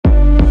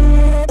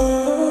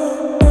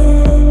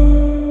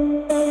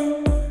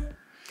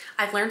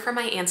I've learned from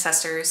my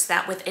ancestors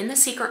that within the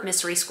secret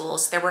mystery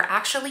schools, there were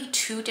actually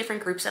two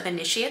different groups of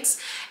initiates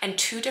and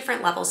two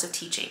different levels of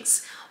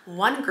teachings.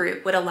 One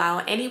group would allow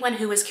anyone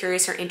who was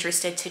curious or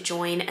interested to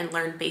join and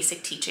learn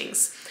basic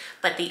teachings,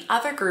 but the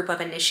other group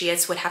of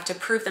initiates would have to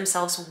prove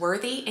themselves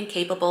worthy and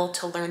capable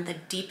to learn the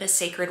deepest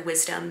sacred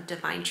wisdom,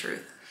 divine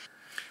truth.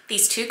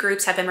 These two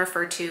groups have been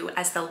referred to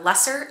as the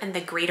lesser and the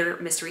greater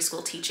mystery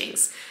school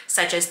teachings,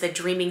 such as the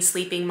dreaming,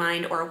 sleeping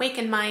mind or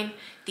awakened mind,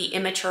 the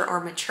immature or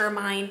mature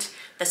mind,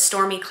 the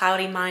stormy,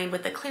 cloudy mind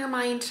with the clear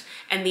mind,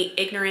 and the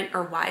ignorant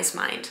or wise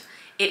mind.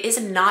 It is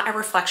not a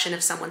reflection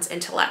of someone's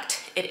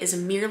intellect. It is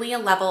merely a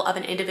level of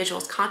an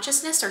individual's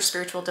consciousness or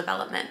spiritual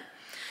development.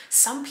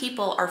 Some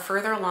people are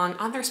further along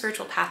on their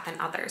spiritual path than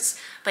others,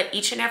 but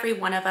each and every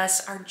one of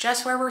us are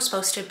just where we're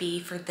supposed to be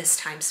for this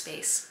time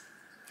space.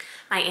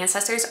 My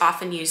ancestors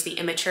often use the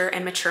immature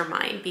and mature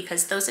mind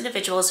because those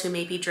individuals who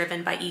may be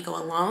driven by ego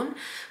alone,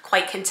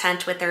 quite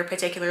content with their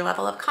particular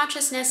level of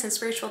consciousness and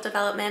spiritual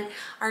development,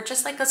 are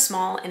just like a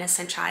small,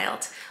 innocent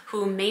child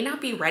who may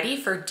not be ready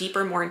for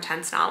deeper, more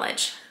intense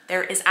knowledge.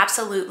 There is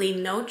absolutely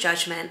no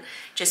judgment,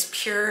 just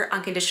pure,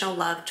 unconditional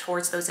love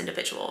towards those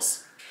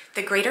individuals.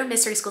 The greater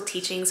mystery school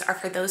teachings are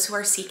for those who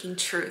are seeking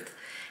truth.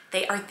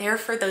 They are there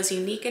for those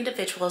unique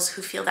individuals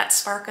who feel that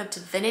spark of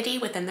divinity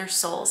within their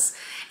souls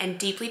and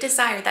deeply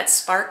desire that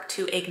spark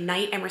to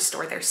ignite and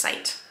restore their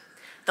sight.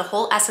 The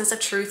whole essence of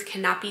truth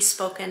cannot be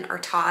spoken or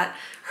taught,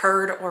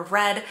 heard or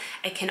read.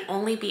 It can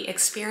only be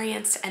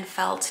experienced and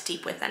felt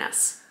deep within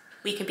us.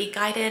 We can be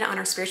guided on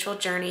our spiritual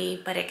journey,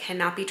 but it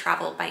cannot be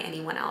traveled by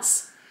anyone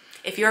else.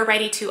 If you're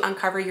ready to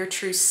uncover your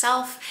true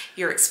self,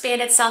 your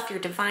expanded self, your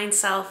divine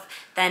self,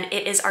 then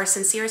it is our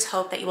sincerest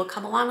hope that you will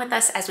come along with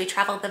us as we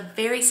travel the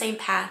very same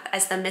path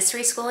as the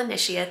mystery school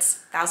initiates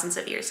thousands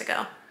of years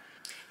ago.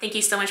 Thank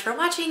you so much for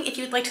watching. If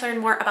you'd like to learn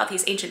more about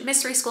these ancient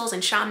mystery schools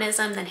and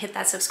shamanism, then hit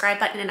that subscribe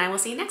button and I will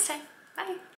see you next time. Bye.